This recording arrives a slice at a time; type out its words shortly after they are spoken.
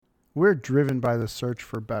We're driven by the search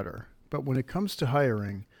for better, but when it comes to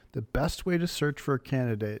hiring, the best way to search for a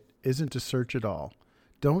candidate isn't to search at all.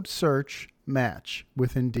 Don't search, match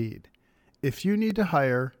with Indeed. If you need to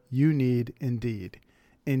hire, you need Indeed.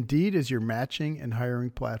 Indeed is your matching and hiring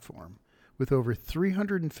platform. With over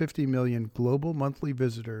 350 million global monthly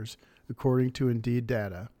visitors, according to Indeed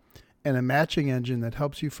data, and a matching engine that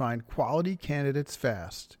helps you find quality candidates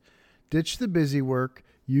fast. Ditch the busy work.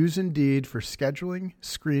 Use Indeed for scheduling,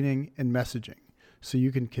 screening, and messaging so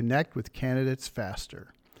you can connect with candidates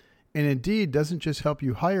faster. And Indeed doesn't just help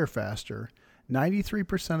you hire faster.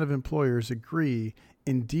 93% of employers agree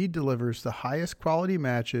Indeed delivers the highest quality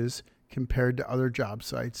matches compared to other job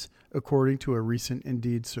sites, according to a recent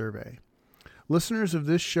Indeed survey. Listeners of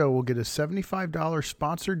this show will get a $75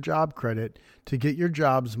 sponsored job credit to get your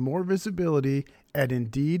jobs more visibility at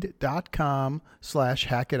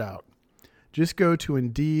Indeed.com/hackitout. Just go to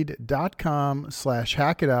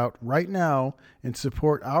Indeed.com/hackitout right now and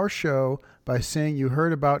support our show by saying you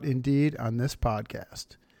heard about Indeed on this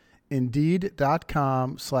podcast.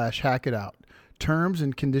 Indeed.com/hackitout. Terms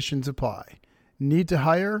and conditions apply. Need to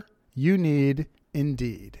hire? You need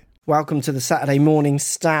Indeed. Welcome to the Saturday morning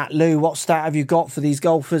stat. Lou, what stat have you got for these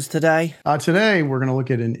golfers today? Today, we're going to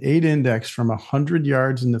look at an 8 index from 100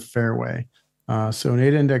 yards in the fairway. So an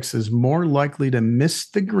 8 index is more likely to miss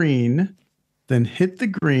the green than hit the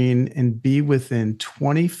green and be within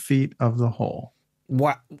 20 feet of the hole.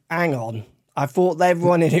 What? Hang on. I thought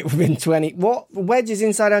everyone hit it within 20. What? Wedge is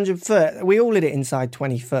inside 100 foot. We all hit it inside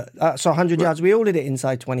 20 foot. So 100 yards, we all hit it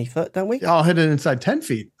inside 20 foot, don't we? I'll hit it inside 10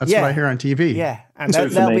 feet. That's what I hear on TV. Yeah, and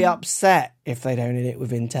they'll be upset if they don't hit it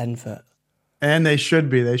within 10 foot. And they should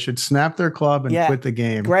be. They should snap their club and quit the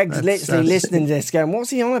game. Greg's literally listening to this going,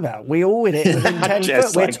 what's he on about? We all hit it within 10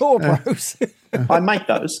 foot. We're tour pros. I make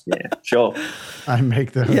those. Yeah, sure. I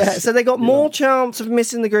make those. Yeah, so they got more chance of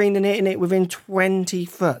missing the green than hitting it within 20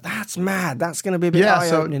 foot. That's mad. That's going to be a bit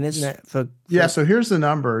eye-opening, isn't it? So here's the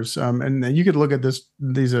numbers. And you could look at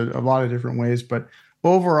these are a lot of different ways, but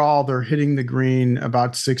overall, they're hitting the green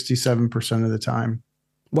about 67% of the time.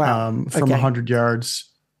 Wow. From 100 yards.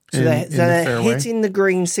 So they're hitting the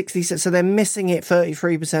green 66. So they're missing it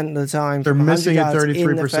 33% of the time. They're missing it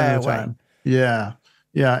 33% of the time. Yeah.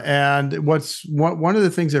 Yeah. And one of the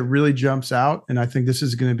things that really jumps out, and I think this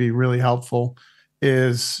is going to be really helpful,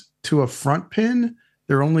 is to a front pin,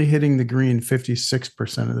 they're only hitting the green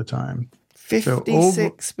 56% of the time.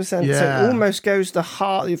 56%. So it almost goes to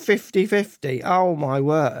 50-50. Oh, my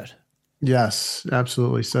word. Yes,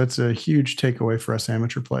 absolutely. So it's a huge takeaway for us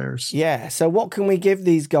amateur players. Yeah. So what can we give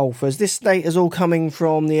these golfers? This data is all coming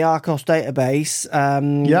from the Arccos database.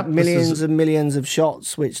 Millions and millions of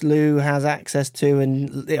shots, which Lou has access to.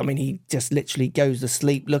 And I mean, he just literally goes to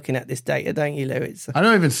sleep looking at this data, don't you, Lou? I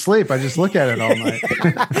don't even sleep. I just look at it all night.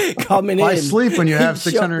 Coming in. I sleep when you have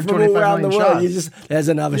 625 million shots. There's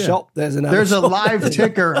another shot. There's a live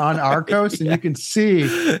ticker on Arccos, and you can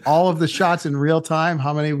see all of the shots in real time,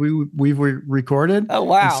 how many we've recorded. Oh,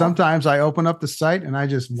 wow. And sometimes I open up the site and I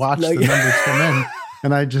just watch the numbers come in.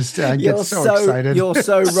 And I get so excited. You're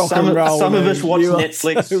so rock and roll. Some of us watch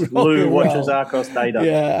Netflix. So Lou watches Arccos data.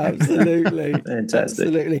 Yeah, absolutely. Fantastic.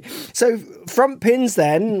 Absolutely. So front pins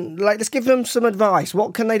then, let's give them some advice.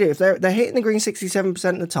 What can they do? If they're hitting the green 67%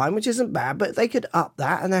 of the time, which isn't bad, but they could up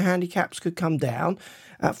that and their handicaps could come down.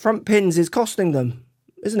 Front pins is costing them,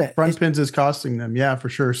 isn't it? Front pins is costing them. Yeah, for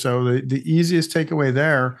sure. So the easiest takeaway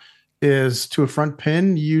there is to a front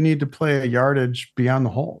pin, you need to play a yardage beyond the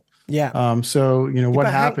hole. Yeah. So, what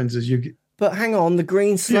happens is But hang on, the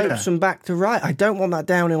green slopes from back to right. I don't want that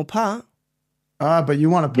downhill putt. But you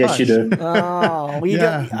want to putt. Yes, you do.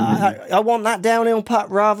 I want that downhill putt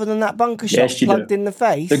rather than that bunker shot plugged in the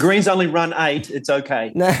face. The greens only run 8. It's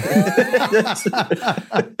okay. No.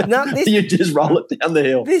 You just roll it down the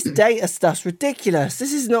hill. This data stuff's ridiculous.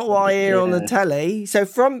 This is not what I hear on the telly. So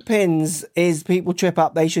front pins is people trip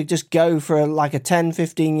up. They should just go for like a 10,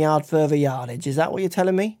 15 yard further yardage. Is that what you're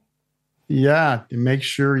telling me? Yeah. Make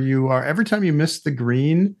sure you are, every time you miss the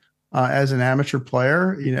green, as an amateur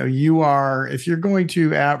player, if you're going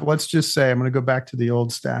to let's just say, I'm going to go back to the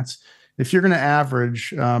old stats. If you're going to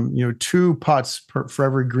average, 2 putts for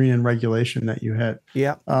every green in regulation that you hit,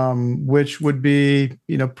 which would be,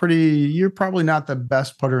 you're probably not the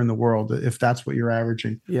best putter in the world if that's what you're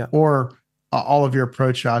averaging. Yeah. Or all of your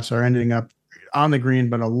approach shots are ending up on the green,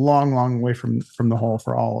 but a long, long way from the hole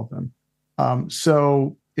for all of them.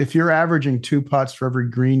 So if you're averaging 2 putts for every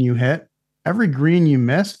green you hit, every green you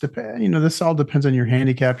miss, this all depends on your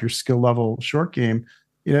handicap, your skill level, short game.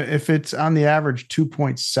 If it's on the average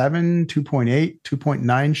 2.7, 2.8,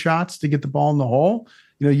 2.9 shots to get the ball in the hole,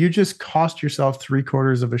 you just cost yourself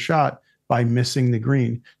 3/4 of a shot by missing the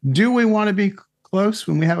green. Do we want to be close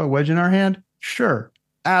when we have a wedge in our hand? Sure,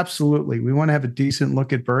 absolutely. We want to have a decent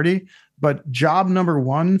look at birdie, but job number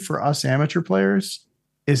one for us amateur players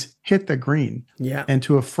is hit the green. Yeah. And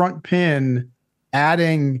to a front pin,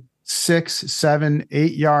 adding 6, 7,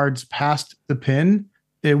 8 yards past the pin,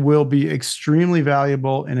 it will be extremely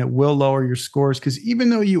valuable and it will lower your scores. Because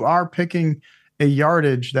even though you are picking a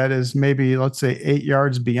yardage that is maybe, let's say, 8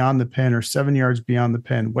 yards beyond the pin or 7 yards beyond the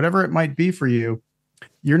pin, whatever it might be for you,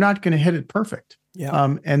 you're not going to hit it perfect.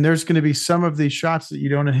 Yeah. And there's going to be some of these shots that you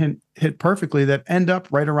don't hit perfectly that end up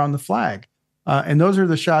right around the flag. And those are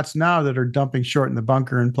the shots now that are dumping short in the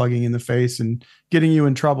bunker and plugging in the face and getting you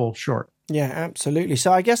in trouble short. Yeah, absolutely.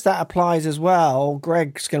 So I guess that applies as well.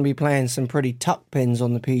 Greg's going to be playing some pretty tuck pins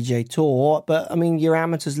on the PGA Tour. But, I mean, your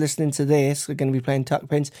amateurs listening to this are going to be playing tuck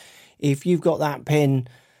pins. If you've got that pin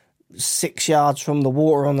 6 yards from the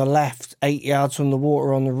water on the left, 8 yards from the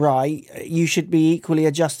water on the right, you should be equally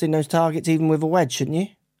adjusting those targets even with a wedge, shouldn't you?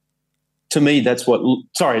 To me, that's what...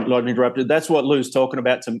 Sorry, Lloyd interrupted. That's what Lou's talking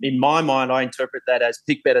about. In my mind, I interpret that as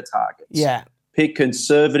pick better targets. Yeah. Pick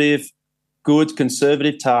good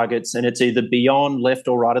conservative targets, and it's either beyond, left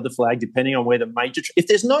or right of the flag, depending on where the major... If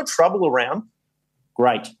there's no trouble around,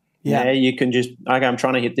 great. Yeah. You can just... Okay, I'm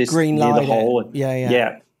trying to hit this green near light the hole.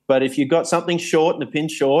 Yeah. But if you've got something short and the pin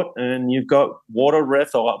short and you've got water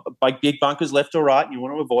left or big bunkers left or right and you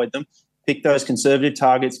want to avoid them, pick those conservative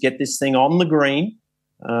targets, get this thing on the green,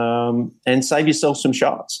 and save yourself some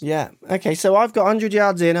shots. Yeah. Okay, so I've got 100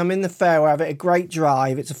 yards in. I'm in the fairway. I've hit a great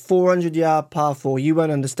drive. It's a 400-yard par 4. You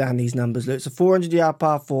won't understand these numbers, Lou. It's a 400-yard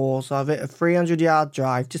par 4, so I've hit a 300-yard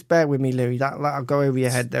drive. Just bear with me, Louis. I'll go over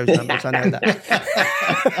your head, those numbers. I know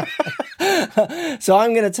that. So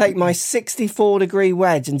I'm going to take my 64-degree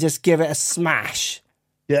wedge and just give it a smash.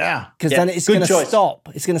 Yeah. Because then it's going to stop.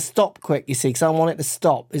 It's going to stop quick, you see, because I want it to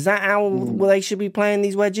stop. Is that how they should be playing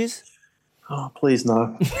these wedges? Oh, please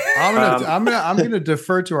no. I'm gonna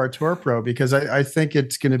defer to our tour pro because I think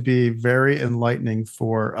it's going to be very enlightening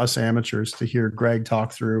for us amateurs to hear Greg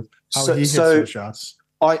talk through how he hits those shots.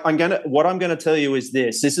 What I'm going to tell you is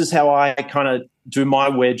this. This is how I kind of do my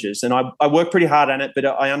wedges, and I work pretty hard on it. But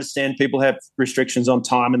I understand people have restrictions on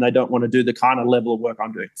time and they don't want to do the kind of level of work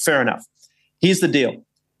I'm doing. Fair enough. Here's the deal: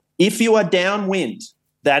 if you are downwind,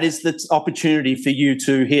 that is the opportunity for you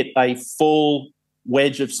to hit a full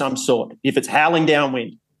wedge of some sort. If it's howling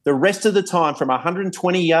downwind, the rest of the time from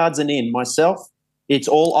 120 yards and in, myself, it's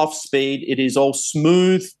all off speed. It is all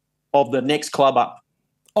smooth of the next club up.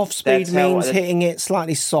 Off speed means hitting it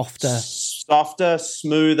slightly softer,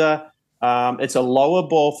 smoother. It's a lower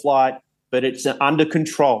ball flight, but it's under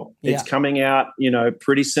control. Yeah. It's coming out,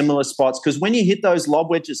 pretty similar spots. Because when you hit those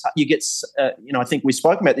lob wedges, you get, I think we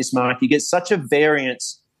spoke about this, Mark. You get such a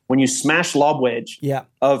variance when you smash lob wedge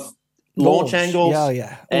of launch angles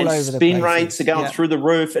and spin rates are going through the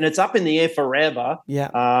roof, and it's up in the air forever.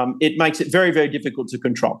 It makes it very, very difficult to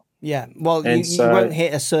control. Yeah, well, you won't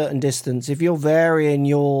hit a certain distance. If you're varying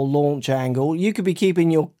your launch angle, you could be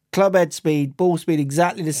keeping your club head speed, ball speed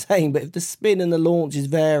exactly the same, but if the spin and the launch is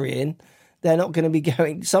varying, they're not going to be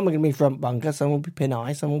going... Some are going to be front bunker, some will be pin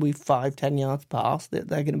eye, some will be 5-10 yards past. They're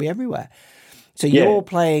going to be everywhere. So you're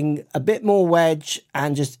playing a bit more wedge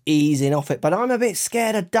and just easing off it. But I'm a bit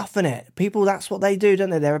scared of duffing it. People, that's what they do,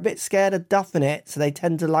 don't they? They're a bit scared of duffing it, so they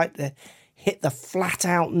tend to like to hit the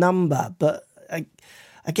flat-out number. But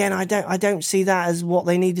again, I don't see that as what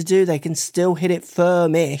they need to do. They can still hit it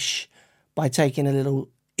firm-ish by taking a little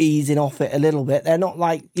easing off it a little bit. They're not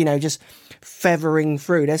like, just feathering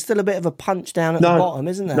through. There's still a bit of a punch down at the bottom,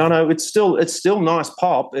 isn't there? No, it's still nice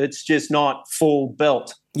pop. It's just not full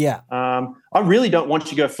belt. Yeah. I really don't want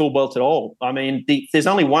you to go full belt at all. I mean, there's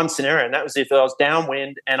only one scenario, and that was if I was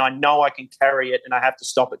downwind and I know I can carry it and I have to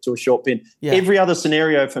stop it to a short pin. Yeah. Every other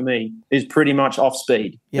scenario for me is pretty much off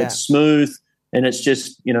speed. Yeah. It's smooth and it's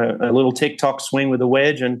just, a little tick-tock swing with a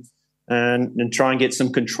wedge and try and get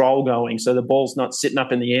some control going so the ball's not sitting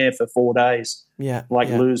up in the air for 4 days like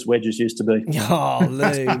Lou's wedges used to be. Oh,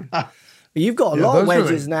 Lou. You've got a lot of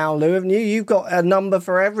wedges now, Lou, haven't you? You've got a number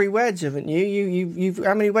for every wedge, haven't you? You've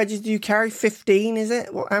how many wedges do you carry? 15, is it?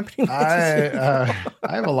 How many wedges? I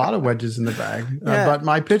have a lot of wedges in the bag, but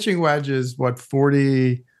my pitching wedge is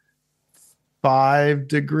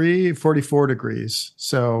 44 degrees.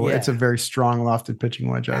 So it's a very strong lofted pitching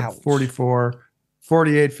wedge. I have 44,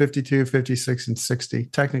 48, 52, 56, and 60.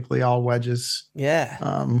 Technically all wedges.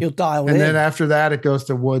 Yeah. You'll dial in. And then after that, it goes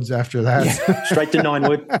to woods after that. Yeah. Straight to 9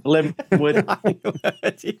 wood, 11 wood.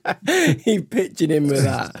 He's pitching in with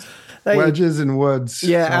that. Wedges and woods.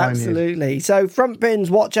 Yeah, absolutely. So front pins,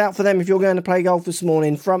 watch out for them if you're going to play golf this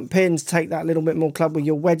morning. Front pins, take that little bit more club with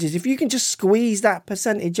your wedges. If you can just squeeze that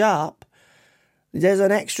percentage up, there's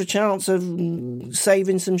an extra chance of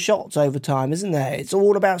saving some shots over time, isn't there? It's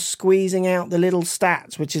all about squeezing out the little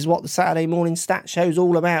stats, which is what the Saturday morning stat show's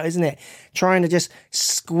all about, isn't it? Trying to just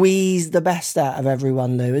squeeze the best out of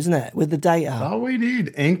everyone, Lou, isn't it? With the data. All we need,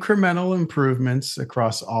 incremental improvements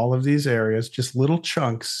across all of these areas, just little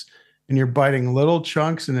chunks. And you're biting little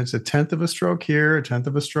chunks, and it's 1/10 of a stroke here, 1/10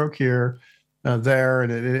 of a stroke here, there,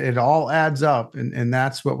 and it all adds up. And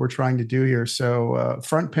that's what we're trying to do here. So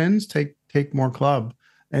front pins, take more club.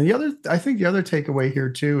 And I think the other takeaway here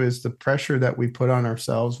too is the pressure that we put on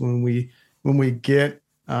ourselves when we get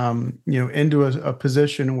into a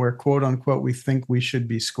position where quote unquote we think we should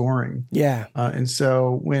be scoring. Yeah. And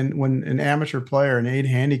so when an amateur player, an 8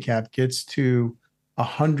 handicap, gets to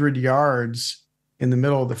 100 yards in the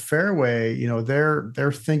middle of the fairway,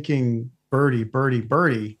 they're thinking birdie, birdie,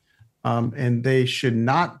 birdie, and they should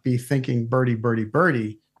not be thinking birdie, birdie,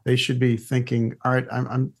 birdie. They should be thinking, all right,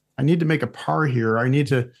 I need to make a par here. I need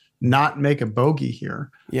to not make a bogey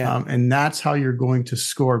here. Yeah. And that's how you're going to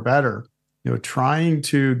score better. Trying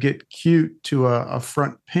to get cute to a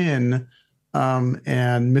front pin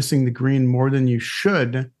and missing the green more than you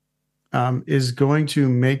should is going to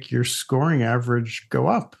make your scoring average go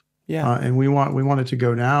up. Yeah. And we want it to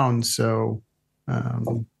go down. So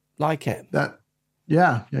like it.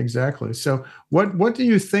 Yeah, exactly. So what do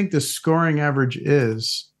you think the scoring average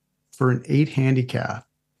is for an 8 handicap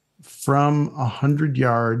from 100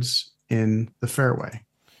 yards in the fairway?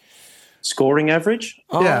 Scoring average?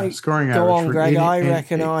 Scoring average. Go on, Greg. I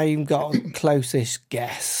reckon I've got a closest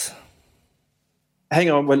guess. Hang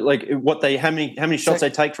on, how many shots they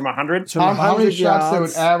take from 100? How many shots they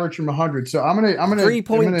would average from 100? So I'm gonna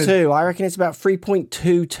 3.2. I reckon it's about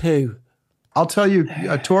 3.22. I'll tell you,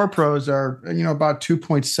 tour pros are about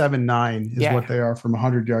 2.79 is what they are from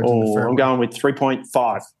 100 yards in the fairway. I'm going with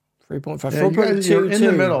 3.5. 3.5. You're in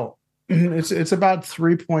the middle. It's about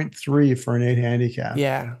 3.3 for an 8 handicap.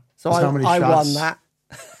 Yeah. So I won that.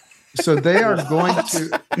 So they are going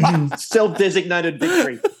to self-designated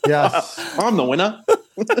victory. Yes, I'm the winner.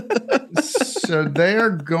 So they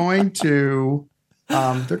are going to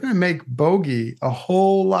make bogey a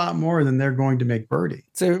whole lot more than they're going to make birdie.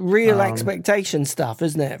 So real expectation stuff,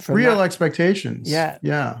 isn't it? Expectations. Yeah.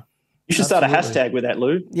 You should start a hashtag with that,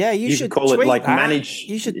 Lou. Yeah, you should call tweet it like that. manage.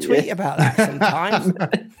 You should tweet about that sometimes.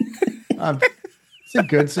 It's a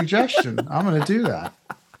good suggestion. I'm going to do that.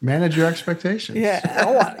 Manage your expectations. Yeah.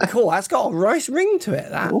 Oh, cool. That's got a nice ring to it.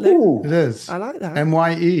 That. It is. I like that.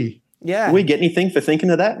 MYE. Yeah. Do we get anything for thinking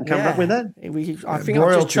of that and coming up with that? I think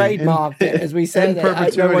I've just trademarked it, as we said.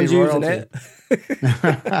 No one's using it.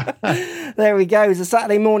 There we go. It's a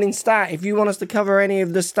Saturday morning stat. If you want us to cover any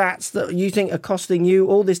of the stats that you think are costing you,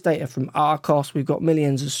 all this data from Arccos, we've got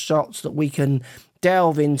millions of shots that we can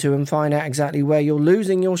delve into and find out exactly where you're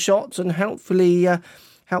losing your shots and hopefully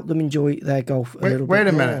help them enjoy their golf a little bit. Wait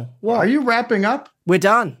a minute. What? Are you wrapping up? We're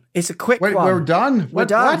done. It's a quick one. We're done? We're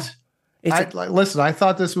done. What? Listen, I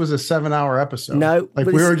thought this was a 7-hour episode. No. We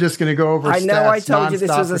were just going to go over stats. I know I told you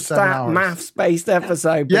this was a stat maths-based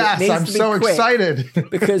episode. But yes, I'm so excited.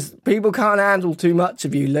 Because people can't handle too much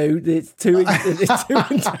of you, Lou. It's too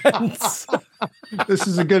intense. This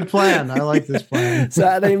is a good plan. I like this plan.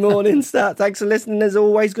 Saturday morning stat. Thanks for listening. As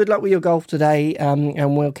always, good luck with your golf today.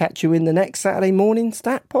 And we'll catch you in the next Saturday morning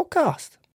stat podcast.